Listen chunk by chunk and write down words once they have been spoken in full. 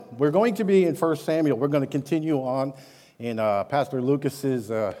We're going to be in 1 Samuel. We're going to continue on in Pastor Lucas's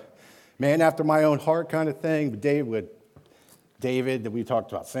man after my own heart kind of thing. David, that we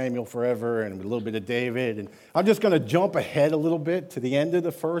talked about Samuel forever and a little bit of David. And I'm just going to jump ahead a little bit to the end of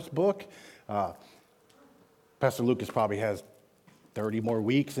the first book. Pastor Lucas probably has 30 more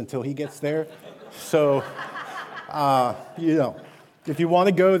weeks until he gets there. So, if you want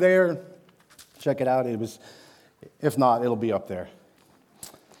to go there, check it out. If not, it'll be up there.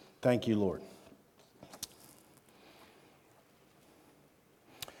 Thank you, Lord.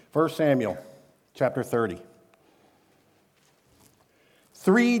 1 Samuel, chapter 30.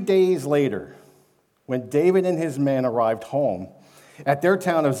 3 days later, when David and his men arrived home at their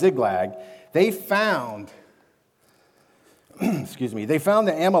town of Ziklag, they found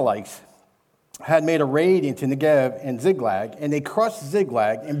the Amalekites had made a raid into Negev and Ziklag, and they crushed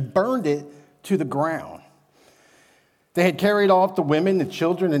Ziklag and burned it to the ground. They had carried off the women, the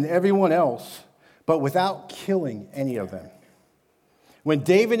children, and everyone else, but without killing any of them. When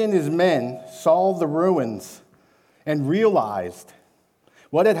David and his men saw the ruins and realized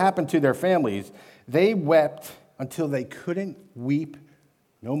what had happened to their families, they wept until they couldn't weep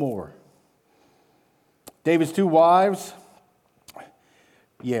no more. David's two wives,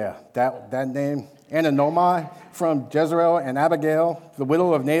 that name, Ananomai from Jezreel and Abigail, the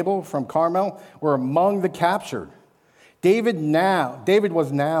widow of Nabal from Carmel, were among the captured. David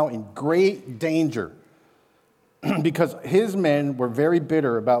was now in great danger because his men were very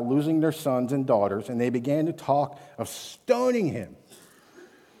bitter about losing their sons and daughters, and they began to talk of stoning him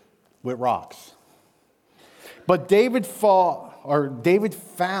with rocks. But David found,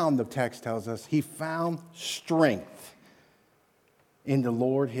 the text tells us, he found strength in the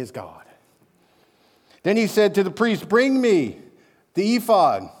Lord his God. Then he said to the priest, "Bring me the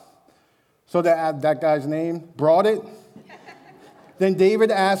ephod." So that guy's name brought it. Then David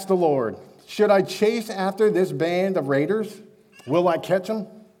asked the Lord, "Should I chase after this band of raiders? Will I catch them?"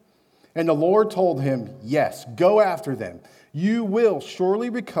 And the Lord told him, "Yes, go after them. You will surely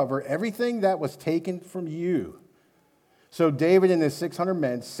recover everything that was taken from you." So David and his 600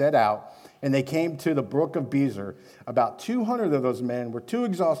 men set out, and they came to the brook of Bezer. About 200 of those men were too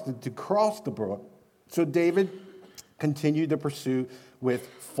exhausted to cross the brook, so David continued the pursuit with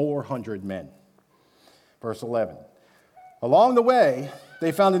 400 men. Verse 11. Along the way,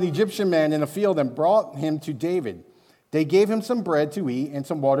 they found an Egyptian man in a field and brought him to David. They gave him some bread to eat and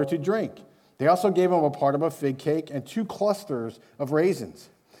some water to drink. They also gave him a part of a fig cake and 2 clusters of raisins,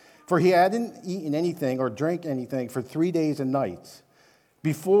 for he hadn't eaten anything or drank anything for 3 days and nights.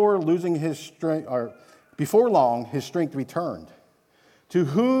 Before long, his strength returned. "To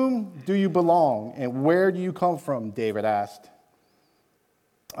whom do you belong, and where do you come from?" David asked.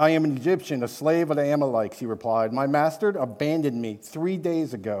 "I am an Egyptian, a slave of the Amalekites," he replied. "My master abandoned me 3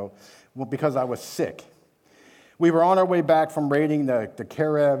 days ago because I was sick. We were on our way back from raiding the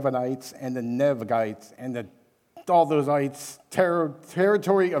Caravanites and the Nevites and all those ites,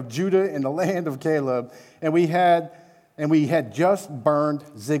 territory of Judah and the land of Caleb, and we had just burned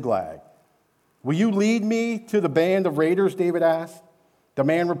Ziklag. Will you lead me to the band of raiders?" David asked. The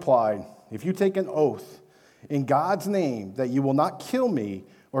man replied, "If you take an oath in God's name that you will not kill me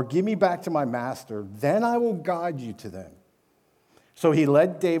or give me back to my master, then I will guide you to them." So he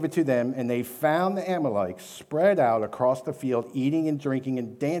led David to them, and they found the Amalekites spread out across the field, eating and drinking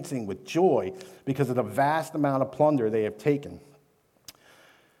and dancing with joy because of the vast amount of plunder they have taken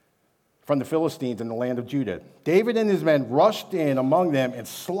from the Philistines in the land of Judah. David and his men rushed in among them and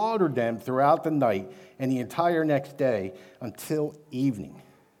slaughtered them throughout the night and the entire next day until evening.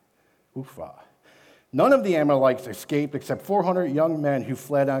 Ufa. None of the Amalekites escaped except 400 young men who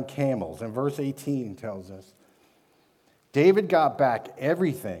fled on camels. And verse 18 tells us, David got back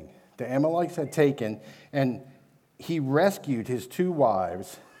everything the Amalekites had taken, and he rescued his 2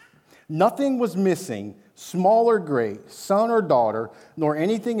 wives. Nothing was missing, small or great, son or daughter, nor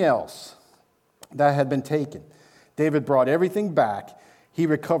anything else that had been taken. David brought everything back. He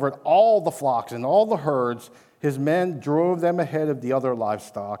recovered all the flocks and all the herds. His men drove them ahead of the other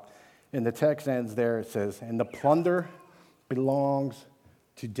livestock. And the text ends there. It says, "And the plunder belongs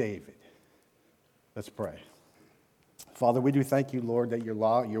to David." Let's pray. Father, we do thank you, Lord, that your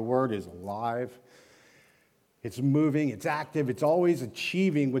word is alive. It's moving, it's active, it's always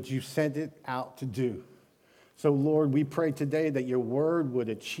achieving what you sent it out to do. So, Lord, we pray today that your word would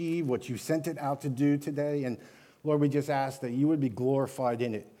achieve what you sent it out to do today. And, Lord, we just ask that you would be glorified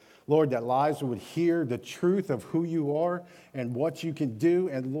in it. Lord, that lives would hear the truth of who you are and what you can do.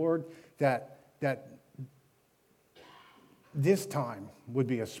 And, Lord, that this time would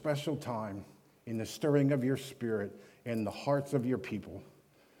be a special time in the stirring of your spirit in the hearts of your people.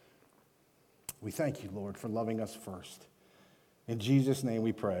 We thank you, Lord, for loving us first. In Jesus' name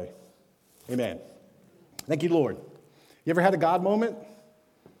we pray. Amen. Thank you, Lord. You ever had a God moment?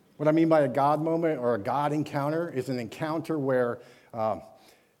 What I mean by a God moment or a God encounter is an encounter where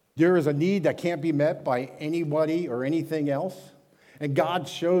there is a need that can't be met by anybody or anything else, and God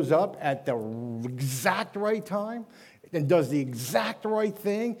shows up at the exact right time and does the exact right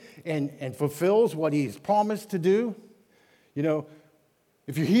thing and fulfills what he's promised to do. You know,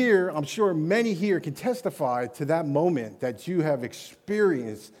 if you're here, I'm sure many here can testify to that moment that you have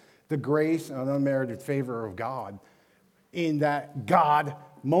experienced the grace and unmerited favor of God in that God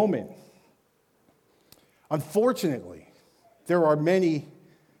moment. Unfortunately, there are many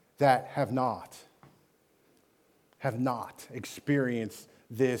that have not experienced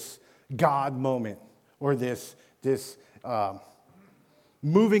this God moment or this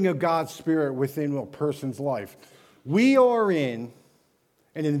moving of God's Spirit within a person's life. We are in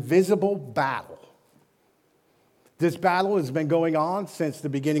an invisible battle. This battle has been going on since the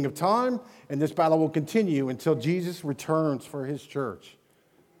beginning of time, and this battle will continue until Jesus returns for his church.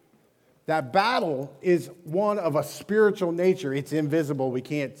 That battle is one of a spiritual nature. It's invisible. We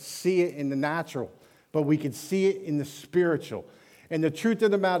can't see it in the natural, but we can see it in the spiritual. And the truth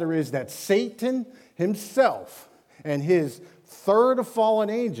of the matter is that Satan himself and his third of fallen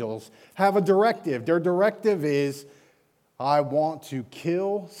angels have a directive. Their directive is, I want to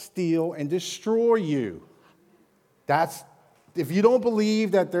kill, steal, and destroy you. If you don't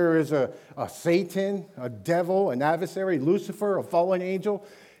believe that there is a Satan, a devil, an adversary, Lucifer, a fallen angel,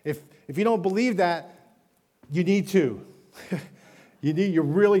 if you don't believe that, you need to. You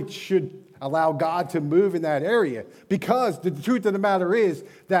really should allow God to move in that area, because the truth of the matter is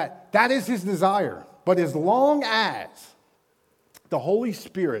that is his desire. But as long as the Holy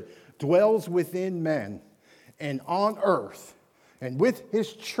Spirit dwells within men and on earth and with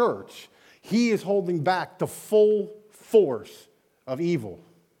his church, he is holding back the full force of evil.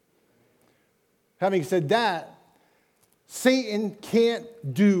 Having said that, Satan can't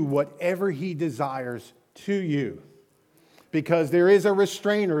do whatever he desires to you, because there is a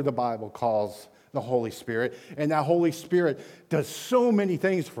restrainer, the Bible calls the Holy Spirit, and that Holy Spirit does so many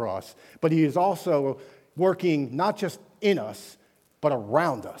things for us, but he is also working not just in us, but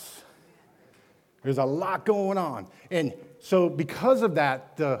around us. There's a lot going on. And so because of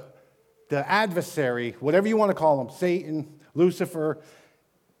that, the adversary, whatever you want to call him, Satan, Lucifer,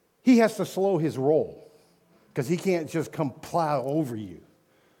 he has to slow his roll, because he can't just come plow over you,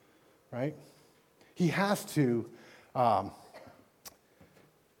 right? He has to.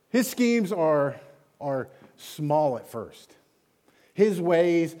 His schemes are small at first. His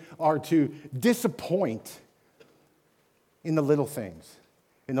ways are to disappoint in the little things.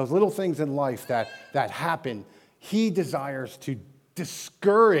 In those little things in life that happen, he desires to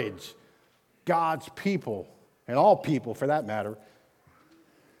discourage God's people, and all people for that matter,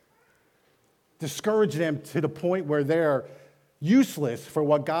 discourage them to the point where they're useless for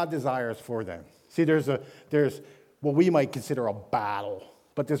what God desires for them. See, there's what we might consider a battle,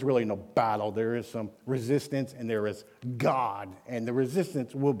 but there's really no battle. There is some resistance, and there is God, and the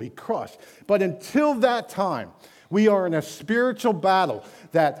resistance will be crushed. But until that time, we are in a spiritual battle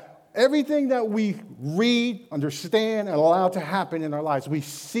that everything that we read, understand, and allow to happen in our lives, we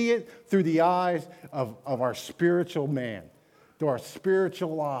see it through the eyes of our spiritual man, through our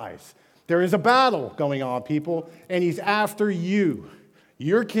spiritual eyes. There is a battle going on, people, and he's after you,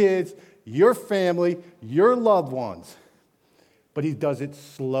 your kids, your family, your loved ones. But he does it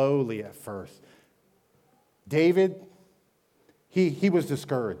slowly at first. David, he was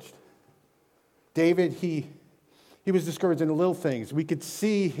discouraged. David, he was discouraged in the little things. We could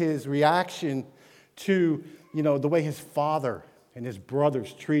see his reaction to, the way his father and his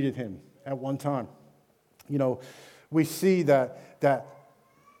brothers treated him at one time. We see that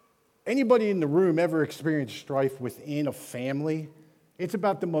anybody in the room ever experienced strife within a family? It's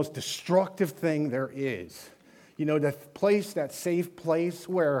about the most destructive thing there is. That safe place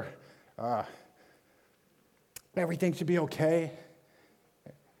where everything should be okay.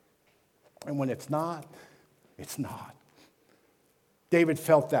 And when it's not, it's not. David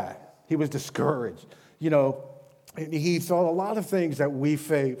felt that. He was discouraged. And he saw a lot of things that we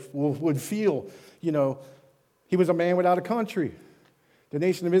would feel. He was a man without a country. The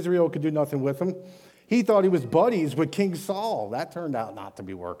nation of Israel could do nothing with him. He thought he was buddies with King Saul. That turned out not to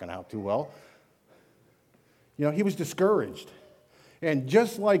be working out too well. He was discouraged. And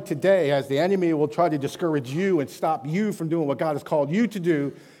just like today, as the enemy will try to discourage you and stop you from doing what God has called you to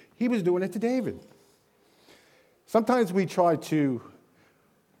do, he was doing it to David. Sometimes we try to,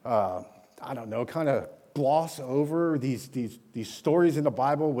 kind of gloss over these stories in the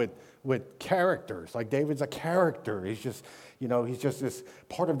Bible with characters. Like David's a character. He's just this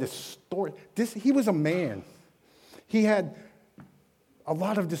part of this story. He was a man. He had a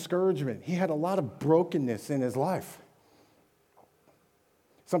lot of discouragement. He had a lot of brokenness in his life.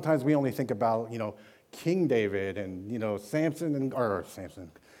 Sometimes we only think about, King David and,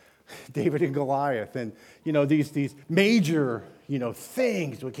 David and Goliath and, these major,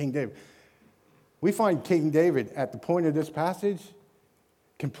 things with King David. We find King David at the point of this passage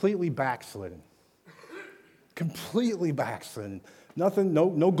completely backslidden. Completely backslidden. Nothing,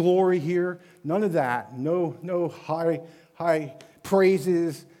 no glory here, none of that. No high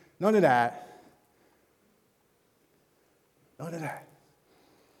praises, none of that. None of that.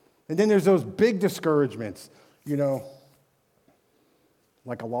 And then there's those big discouragements,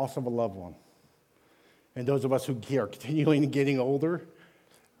 like a loss of a loved one. And those of us who are continually getting older,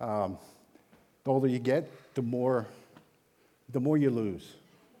 the older you get, the more you lose.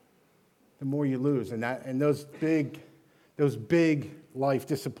 The more you lose. And those big life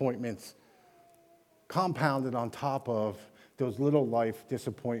disappointments compounded on top of those little life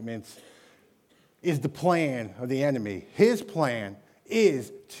disappointments is the plan of the enemy. His plan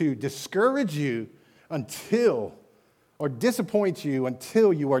is to discourage you or disappoint you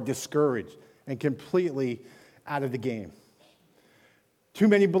until you are discouraged and completely out of the game. Too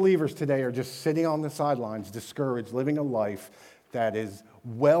many believers today are just sitting on the sidelines, discouraged, living a life that is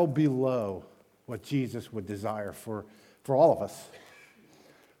well below what Jesus would desire for all of us.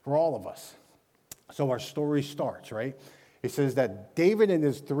 For all of us. So our story starts, right? It says that David and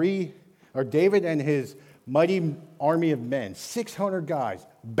his mighty army of men, 600 guys,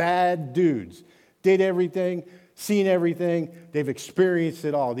 bad dudes, did everything, seen everything, they've experienced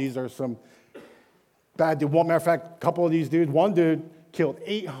it all. These are some bad dudes. One matter of fact, a couple of these dudes, one dude killed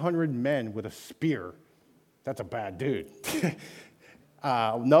 800 men with a spear. That's a bad dude.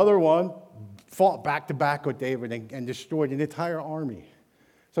 Another one fought back to back with David and destroyed an entire army.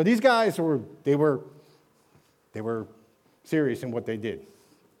 So these guys were serious in what they did,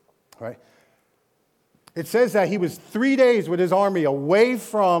 right? It says that he was 3 days with his army away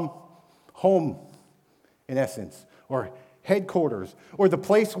from home, in essence, or headquarters, or the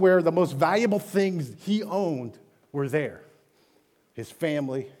place where the most valuable things he owned were there. His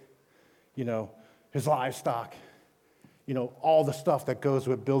family, his livestock, all the stuff that goes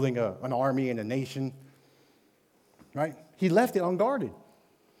with building an army and a nation, right? He left it unguarded.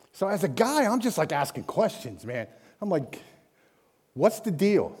 So as a guy, I'm just like asking questions, man. I'm like, what's the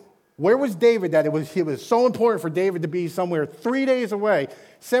deal? Where was David that it was so important for David to be somewhere 3 days away,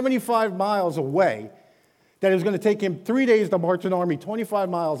 75 miles away, that it was going to take him 3 days to march an army 25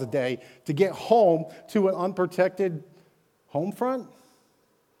 miles a day to get home to an unprotected home front?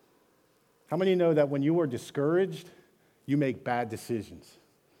 How many know that when you are discouraged, you make bad decisions?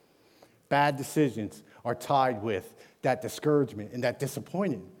 Bad decisions are tied with that discouragement and that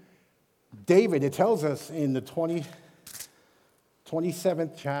disappointment. David, it tells us in the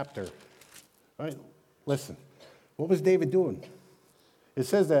 27th chapter, right? Listen, what was David doing? It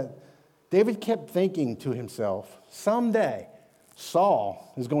says that David kept thinking to himself, someday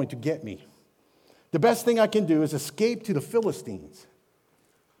Saul is going to get me. The best thing I can do is escape to the Philistines.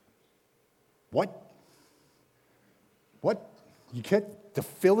 What? You get the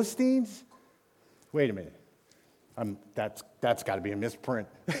Philistines? Wait a minute. That's got to be a misprint.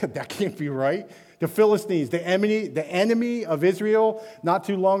 That can't be right. The Philistines, the enemy of Israel. Not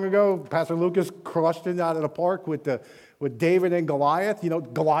too long ago, Pastor Lucas crushed it out of the park with David and Goliath.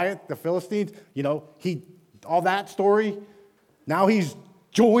 Goliath, the Philistines. All that story. Now he's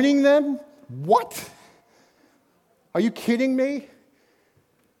joining them. What? Are you kidding me?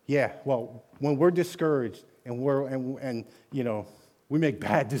 Yeah. Well, when we're discouraged and we make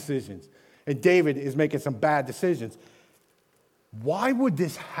bad decisions. And David is making some bad decisions. Why would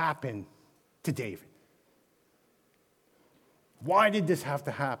this happen to David? Why did this have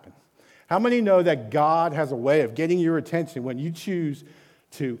to happen? How many know that God has a way of getting your attention when you choose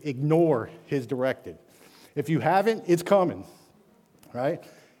to ignore his directive? If you haven't, it's coming, right?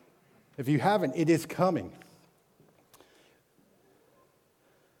 If you haven't, it is coming.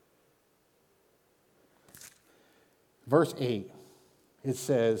 Verse 8, it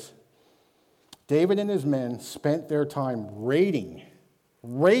says, David and his men spent their time raiding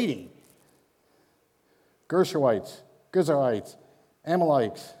Gershites,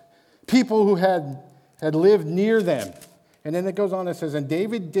 Amalekites, people who had lived near them. And then it goes on and says, and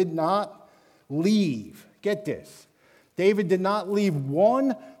David did not leave. Get this. David did not leave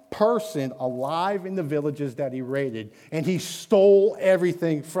one person alive in the villages that he raided, and he stole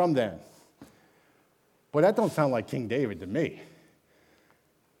everything from them. But that don't sound like King David to me.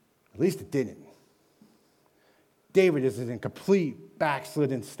 At least it didn't. David is in a complete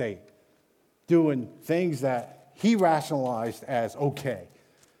backslidden state, doing things that he rationalized as okay.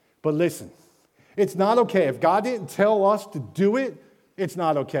 But listen, it's not okay. If God didn't tell us to do it, it's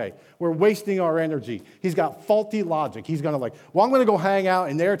not okay. We're wasting our energy. He's got faulty logic. He's going to I'm going to go hang out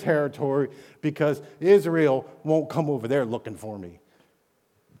in their territory because Israel won't come over there looking for me.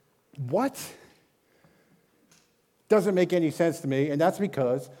 What? Doesn't make any sense to me, and that's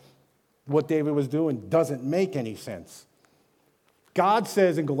because what David was doing doesn't make any sense. God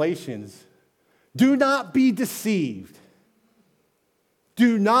says in Galatians, do not be deceived.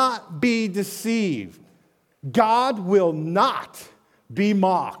 Do not be deceived. God will not be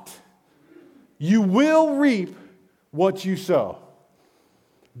mocked. You will reap what you sow.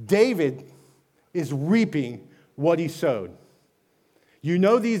 David is reaping what he sowed. You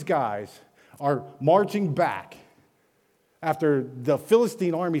know these guys are marching back after the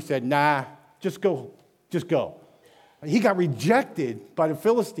Philistine army said, nah, just go. He got rejected by the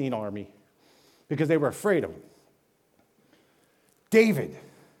Philistine army because they were afraid of him. David,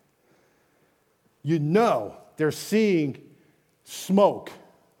 you know they're seeing smoke.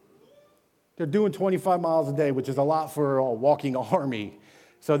 They're doing 25 miles a day, which is a lot for a walking army.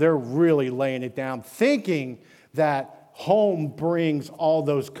 So they're really laying it down, thinking that home brings all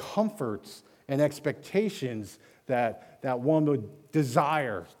those comforts and expectations that one would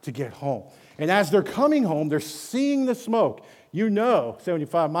desire to get home. And as they're coming home, they're seeing the smoke.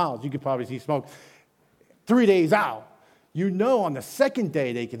 75 miles, you could probably see smoke 3 days out. On the second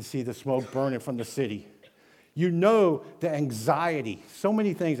day they can see the smoke burning from the city. The anxiety. So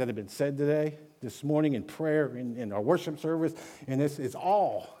many things that have been said today, this morning in prayer, in our worship service, and this is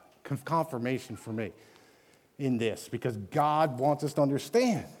all confirmation for me in this, because God wants us to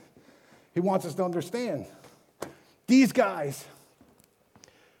understand. He wants us to understand. These guys,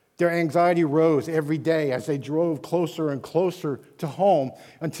 their anxiety rose every day as they drove closer and closer to home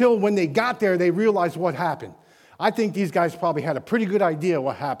until when they got there, they realized what happened. I think these guys probably had a pretty good idea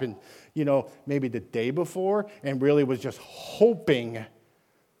what happened, maybe the day before, and really was just hoping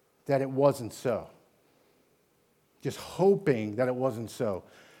that it wasn't so. Just hoping that it wasn't so.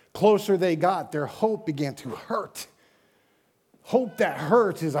 Closer they got, their hope began to hurt. Hope that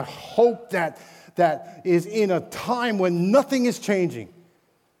hurts is a hope that is in a time when nothing is changing.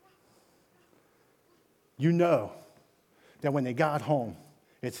 That when they got home,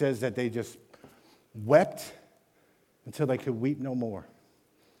 it says that they just wept until they could weep no more.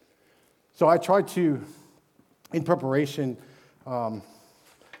 So I tried to, in preparation, I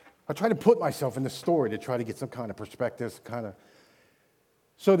tried to put myself in the story to try to get some kind of perspective,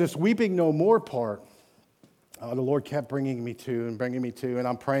 So this weeping no more part, the Lord kept bringing me to, and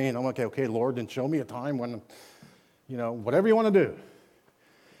I'm praying. I'm like, okay, Lord, then show me a time when, whatever you want to do.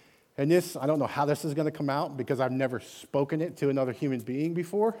 And this, I don't know how this is going to come out because I've never spoken it to another human being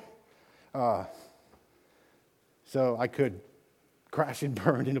before. So I could crash and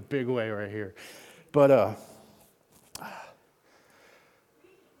burn in a big way right here. But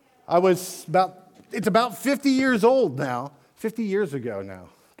it's about 50 years old now, 50 years ago now.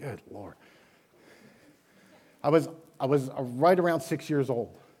 Good Lord. I was right around 6 years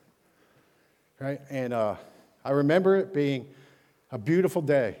old, right? And I remember it being a beautiful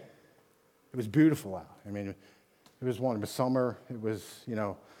day. It was beautiful out. It was summer. It was,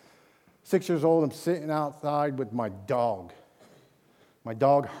 6 years old. I'm sitting outside with my dog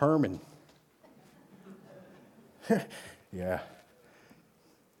Herman. Yeah.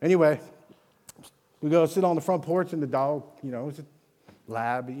 Anyway, we go sit on the front porch, and the dog, is a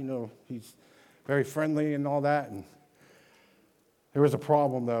lab. He's very friendly and all that. And there was a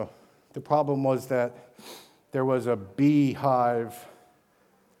problem, though. The problem was that there was a beehive.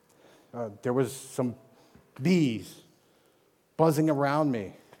 There was some bees buzzing around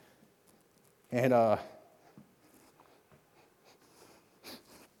me. And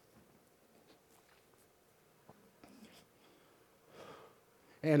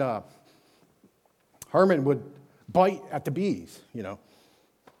Herman would bite at the bees,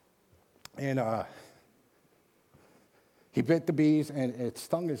 And he bit the bees, and it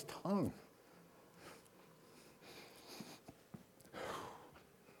stung his tongue.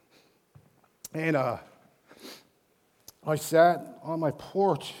 And I sat on my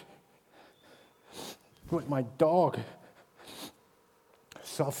porch with my dog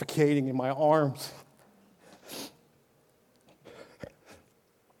suffocating in my arms.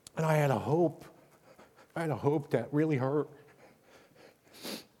 And I had a hope that really hurt.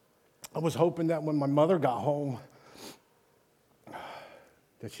 I was hoping that when my mother got home,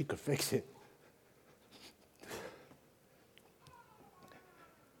 that she could fix it.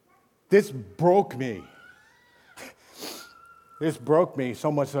 This broke me. This broke me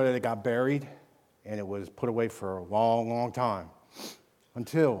so much so that it got buried and it was put away for a long, long time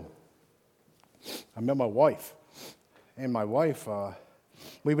until I met my wife. And my wife,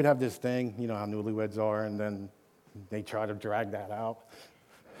 we would have this thing, you know how newlyweds are, and then they try to drag that out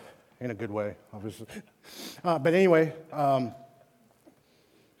in a good way, obviously. But anyway,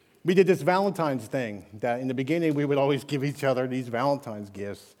 we did this Valentine's thing that in the beginning we would always give each other these Valentine's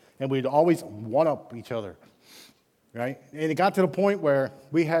gifts, and we'd always one-up each other, right? And it got to the point where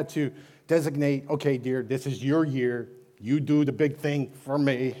we had to designate, okay, dear, this is your year. You do the big thing for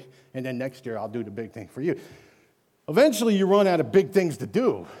me, and then next year I'll do the big thing for you. Eventually, you run out of big things to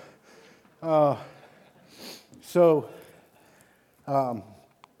do. So I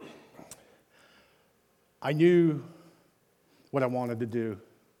knew what I wanted to do,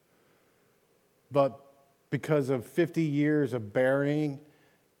 but because of 50 years of burying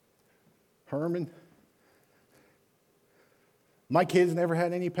Herman, my kids never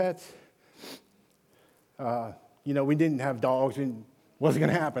had any pets. We didn't have dogs, and wasn't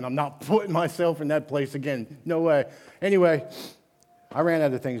going to happen. I'm not putting myself in that place again. No way. Anyway, I ran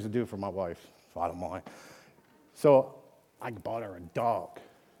out of things to do for my wife, bottom line. So I bought her a dog,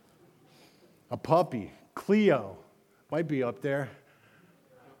 a puppy, Cleo. Might be up there.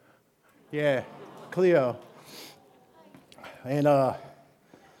 Yeah, Cleo. And I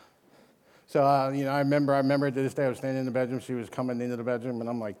remember to this day I was standing in the bedroom. She was coming into the bedroom, and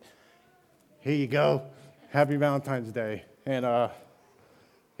I'm like, here you go. Happy Valentine's Day. And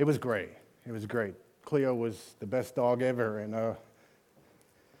it was great. It was great. Cleo was the best dog ever, and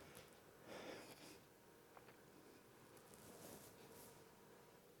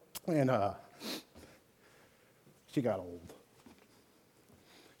she got old.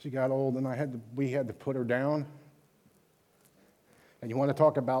 She got old, and we had to put her down. And you want to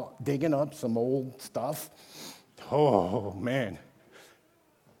talk about digging up some old stuff? Oh man,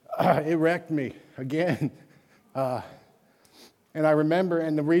 it wrecked me again. And I remember,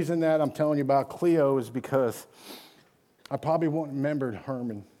 and the reason that I'm telling you about Cleo is because I probably wouldn't have remembered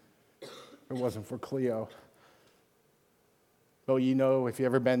Herman if it wasn't for Cleo. But if you've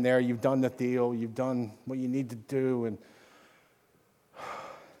ever been there, you've done the deal, you've done what you need to do. And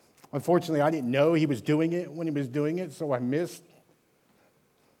unfortunately, I didn't know he was doing it when he was doing it, so I missed.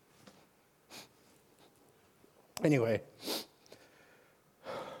 Anyway,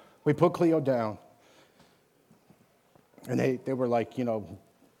 we put Cleo down. And they were like, I don't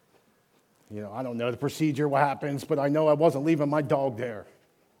know the procedure, what happens, but I know I wasn't leaving my dog there.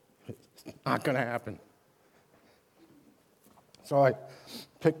 It's not going to happen. So I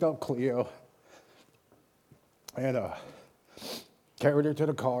picked up Cleo and carried her to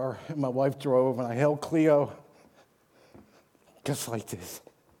the car, and my wife drove, and I held Cleo just like this.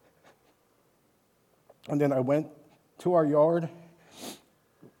 And then I went to our yard,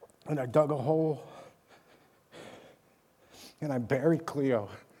 and I dug a hole, and I buried Cleo.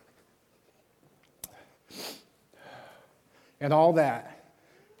 And all that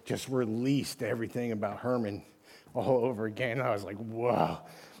just released everything about Herman all over again. I was like, wow.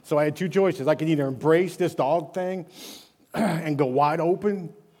 So I had two choices. I could either embrace this dog thing and go wide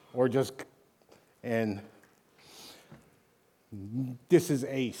open, or and this is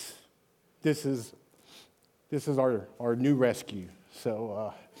Ace. This is our new rescue.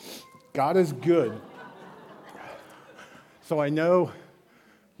 So God is good. So I know,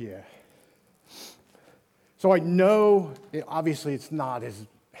 So I know, obviously it's not as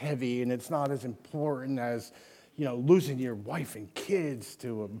heavy and it's not as important as, losing your wife and kids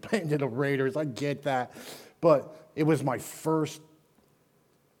to a band of raiders. I get that. But it was my first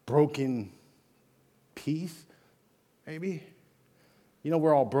broken piece, maybe.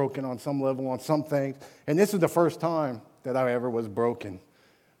 We're all broken on some level, on some things. And this is the first time that I ever was broken. It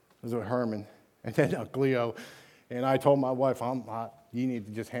was with Herman. And then Cleo. And I told my wife, you need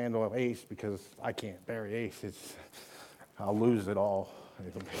to just handle Ace because I can't bury Ace. I'll lose it all.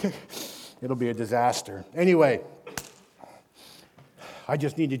 It'll be a disaster. Anyway, I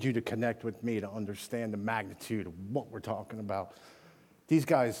just needed you to connect with me to understand the magnitude of what we're talking about. These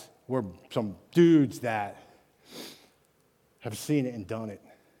guys were some dudes that have seen it and done it.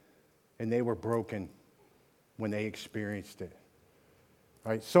 And they were broken when they experienced it.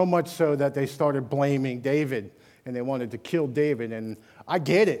 Right? So much so that they started blaming David. And they wanted to kill David, and I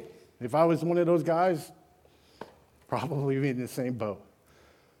get it. If I was one of those guys, probably be in the same boat.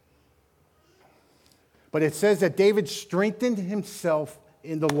 But it says that David strengthened himself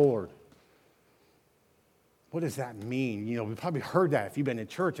in the Lord. What does that mean? We've probably heard that if you've been in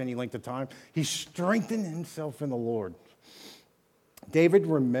church any length of time. He strengthened himself in the Lord. David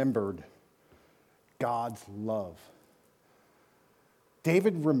remembered God's love.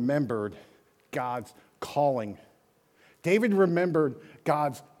 David remembered God's calling. David remembered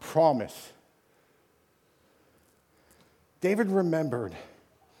God's promise. David remembered,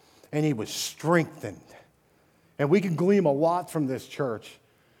 and he was strengthened. And we can glean a lot from this church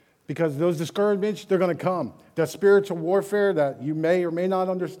because those discouragements, they're going to come. The spiritual warfare that you may or may not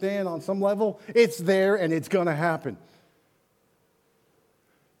understand on some level, it's there and it's going to happen.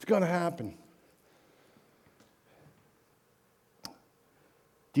 It's going to happen.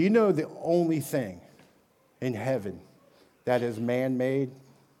 Do you know the only thing in heaven that is man-made?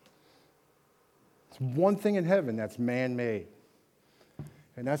 It's one thing in heaven that's man-made,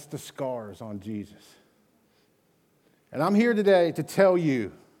 and that's the scars on Jesus. And I'm here today to tell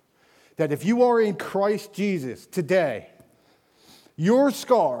you that if you are in Christ Jesus today, your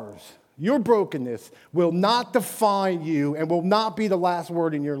scars, your brokenness will not define you and will not be the last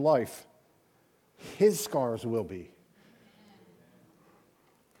word in your life. His scars will be.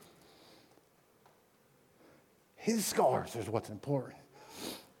 His scars is what's important.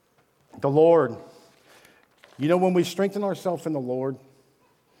 The Lord, you know, when we strengthen ourselves in the Lord,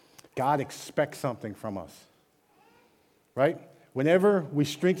 God expects something from us, right? Whenever we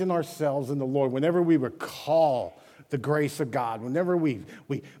strengthen ourselves in the Lord, whenever we recall the grace of God, whenever we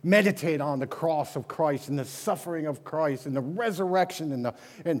meditate on the cross of Christ and the suffering of Christ and the resurrection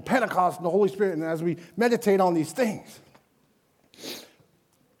and Pentecost and the Holy Spirit, and as we meditate on these things,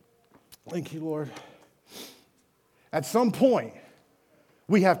 thank you, Lord. At some point,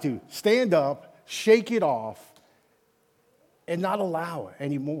 we have to stand up, shake it off, and not allow it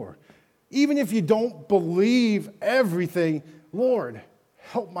anymore. Even if you don't believe everything, Lord,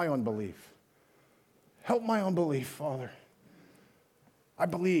 help my unbelief. Help my unbelief, Father. I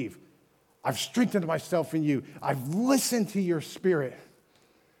believe. I've strengthened myself in you. I've listened to your Spirit.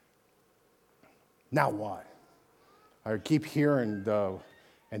 Now what? I keep hearing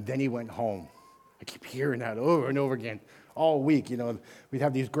and then he went home. I keep hearing that over and over again all week. You know, we'd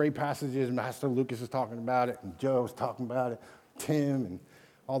have these great passages. Master Lucas is talking about it, and Joe's talking about it, Tim, and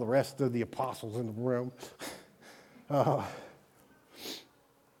all the rest of the apostles in the room.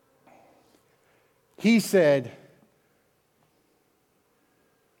 He said,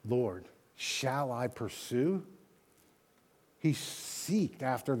 Lord, shall I pursue? He seeked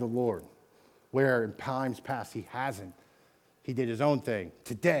after the Lord, where in times past he hasn't. He did his own thing.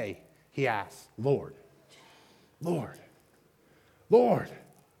 Today, he asks, Lord, Lord, Lord,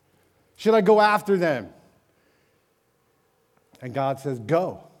 should I go after them? And God says,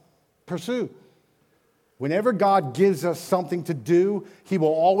 go, pursue. Whenever God gives us something to do, he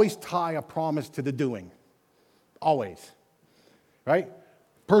will always tie a promise to the doing. Always. Right?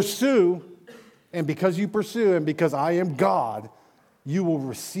 Pursue, and because you pursue, and because I am God, you will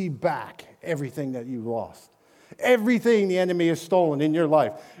receive back everything that you lost. Everything the enemy has stolen in your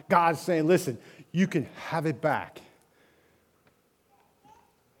life. God's saying, listen, you can have it back.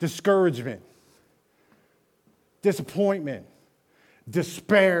 Discouragement, disappointment,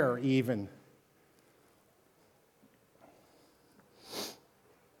 despair even.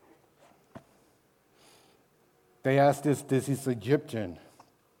 They asked this Egyptian,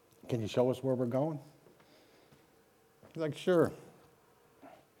 can you show us where we're going? He's like, sure.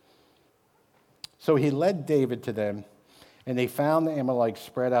 So he led David to them, and they found the Amalekites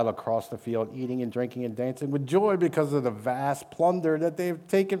spread out across the field, eating and drinking and dancing with joy because of the vast plunder that they've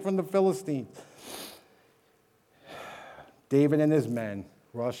taken from the Philistines. David and his men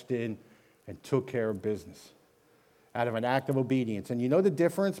rushed in and took care of business out of an act of obedience. And you know the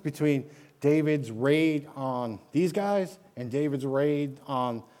difference between David's raid on these guys and David's raid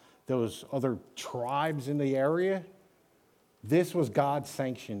on those other tribes in the area? This was God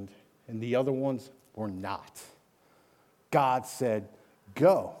sanctioned, and the other ones were not. God said,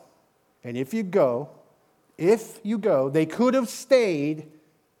 go. And if you go, they could have stayed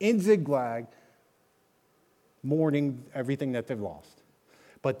in Ziklag mourning everything that they've lost.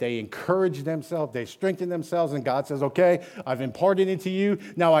 But they encouraged themselves, they strengthened themselves, and God says, okay, I've imparted into you,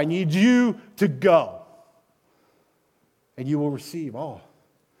 now I need you to go. And you will receive all.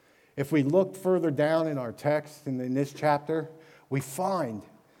 If we look further down in our text, in this chapter, we find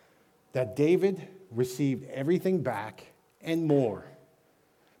that David received everything back and more.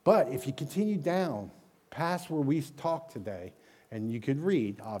 But if you continue down past where we talked today, and you could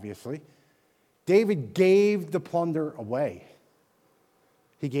read, obviously, David gave the plunder away.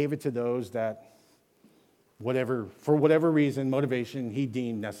 He gave it to those that, for whatever reason, motivation, he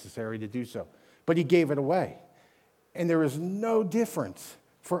deemed necessary to do so. But he gave it away. And there is no difference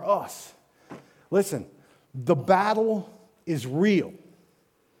for us. Listen, the battle is real.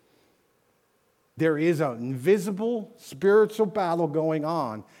 There is an invisible spiritual battle going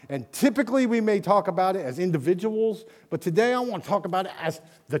on. And typically we may talk about it as individuals, but today I want to talk about it as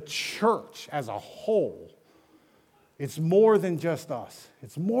the church as a whole. It's more than just us.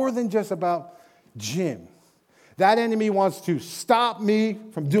 It's more than just about Jim. That enemy wants to stop me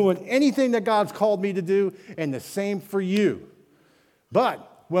from doing anything that God's called me to do, and the same for you.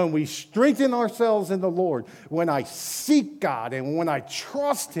 But when we strengthen ourselves in the Lord, when I seek God and when I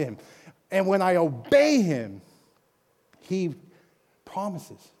trust Him and when I obey Him, He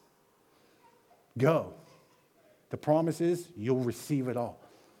promises, go. The promise is you'll receive it all.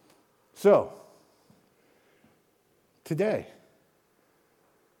 So, today,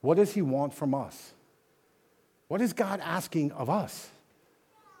 what does He want from us? What is God asking of us?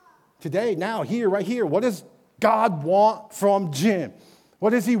 Today, now, here, right here, what does God want from Jim? What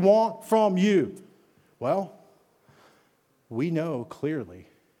does He want from you? Well, we know clearly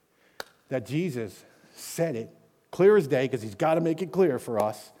that Jesus said it clear as day, because He's got to make it clear for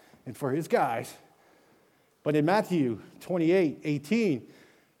us and for His guys. But in Matthew 28:18,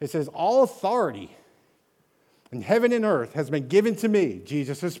 it says, all authority in heaven and earth has been given to me.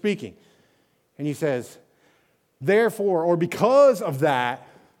 Jesus is speaking. And He says, therefore, or because of that,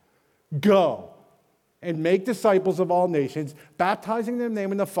 go and make disciples of all nations, baptizing them in the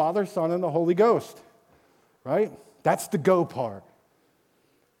name of the Father, Son, and the Holy Ghost. Right? That's the go part.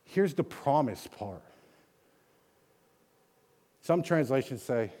 Here's the promise part. Some translations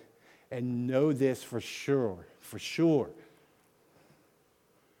say, and know this for sure,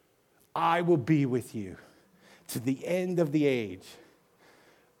 I will be with you to the end of the age.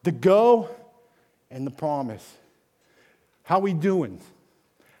 The go and the promise. How we doing?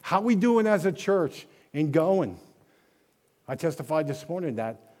 How we doing as a church in going? I testified this morning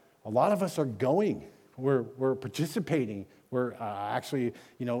that a lot of us are going. We're participating. We're actually,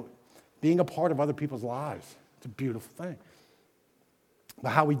 being a part of other people's lives. It's a beautiful thing.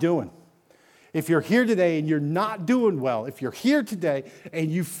 But how we doing? If you're here today and you're not doing well, if you're here today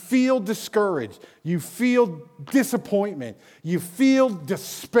and you feel discouraged, you feel disappointment, you feel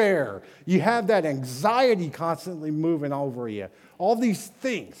despair, you have that anxiety constantly moving over you, all these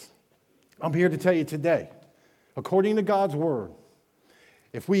things, I'm here to tell you today, according to God's word,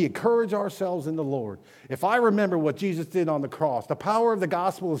 if we encourage ourselves in the Lord, if I remember what Jesus did on the cross, the power of the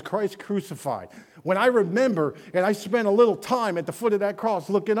gospel is Christ crucified. When I remember and I spend a little time at the foot of that cross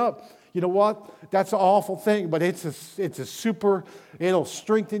looking up, you know what? That's an awful thing, but it'll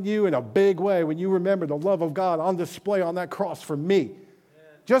strengthen you in a big way when you remember the love of God on display on that cross for me. Amen.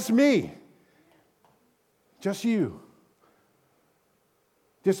 Just me. Just you.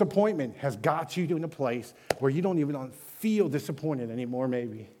 Disappointment has got you in a place where you don't even feel disappointed anymore,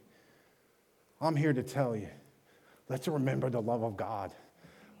 maybe. I'm here to tell you, let's remember the love of God.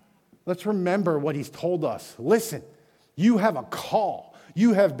 Let's remember what He's told us. Listen, you have a call.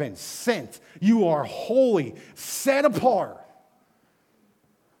 You have been sent. You are holy, set apart.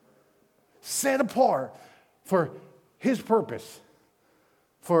 Set apart for His purpose,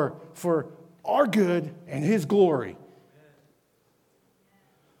 for our good and His glory.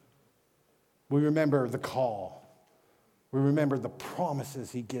 We remember the call. We remember the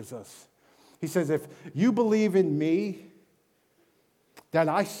promises He gives us. He says, if you believe in me, that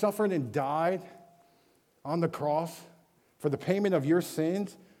I suffered and died on the cross for the payment of your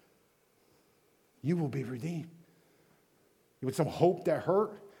sins, you will be redeemed. With some hope that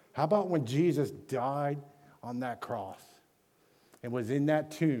hurt, how about when Jesus died on that cross and was in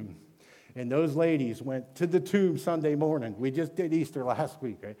that tomb, and those ladies went to the tomb Sunday morning. We just did Easter last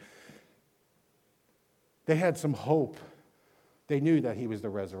week, right? They had some hope. They knew that He was the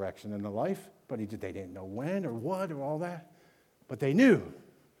resurrection and the life, but they didn't know when or what or all that. But they knew.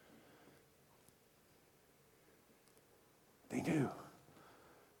 They knew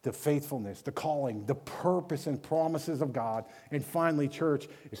the faithfulness, the calling, the purpose and promises of God. And finally, church,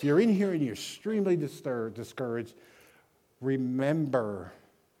 if you're in here and you're extremely discouraged, remember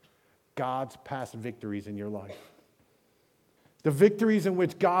God's past victories in your life. The victories in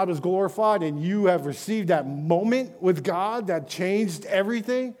which God was glorified and you have received that moment with God that changed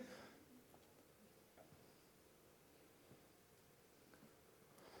everything.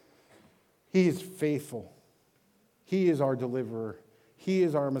 He is faithful. He is our deliverer. He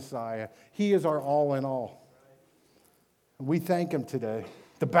is our Messiah. He is our all in all. We thank Him today.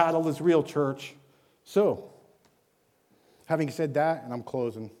 The battle is real, church. So, having said that, and I'm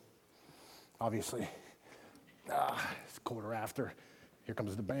closing, obviously. It's 1:15. Here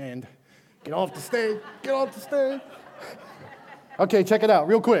comes the band. Get off the stage. Get off the stage. Okay, check it out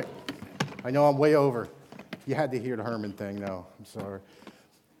real quick. I know I'm way over. You had to hear the Herman thing, though. I'm sorry.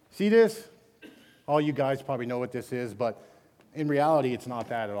 See this? All you guys probably know what this is, but in reality, it's not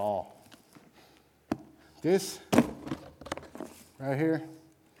that at all. This right here,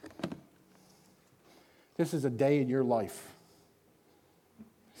 this is a day in your life.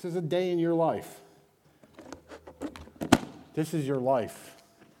 This is a day in your life. This is your life.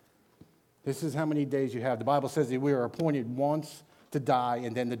 This is how many days you have. The Bible says that we are appointed once to die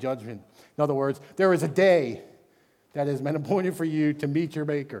and then the judgment. In other words, there is a day that has been appointed for you to meet your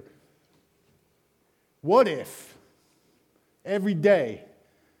Maker. What if every day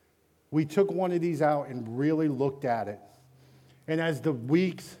we took one of these out and really looked at it? And as the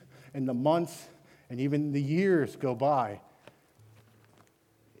weeks and the months and even the years go by,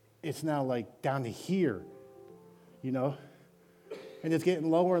 it's now like down to here, you know? And it's getting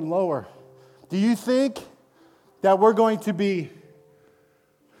lower and lower. Do you think that we're going to be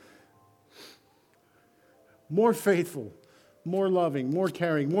more faithful, more loving, more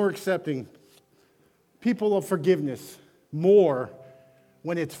caring, more accepting, people of forgiveness, more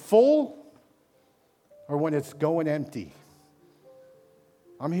when it's full or when it's going empty?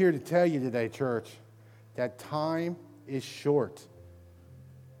 I'm here to tell you today, church, that time is short.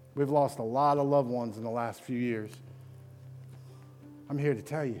 We've lost a lot of loved ones in the last few years. I'm here to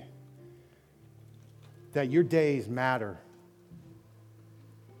tell you that your days matter.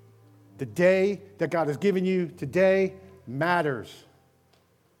 The day that God has given you today matters.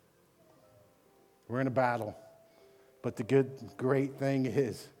 We're in a battle, but the great thing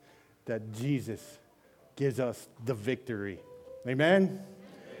is that Jesus gives us the victory. Amen?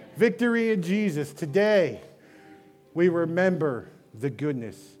 Victory in Jesus. Today, we remember the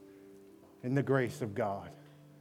goodness and the grace of God.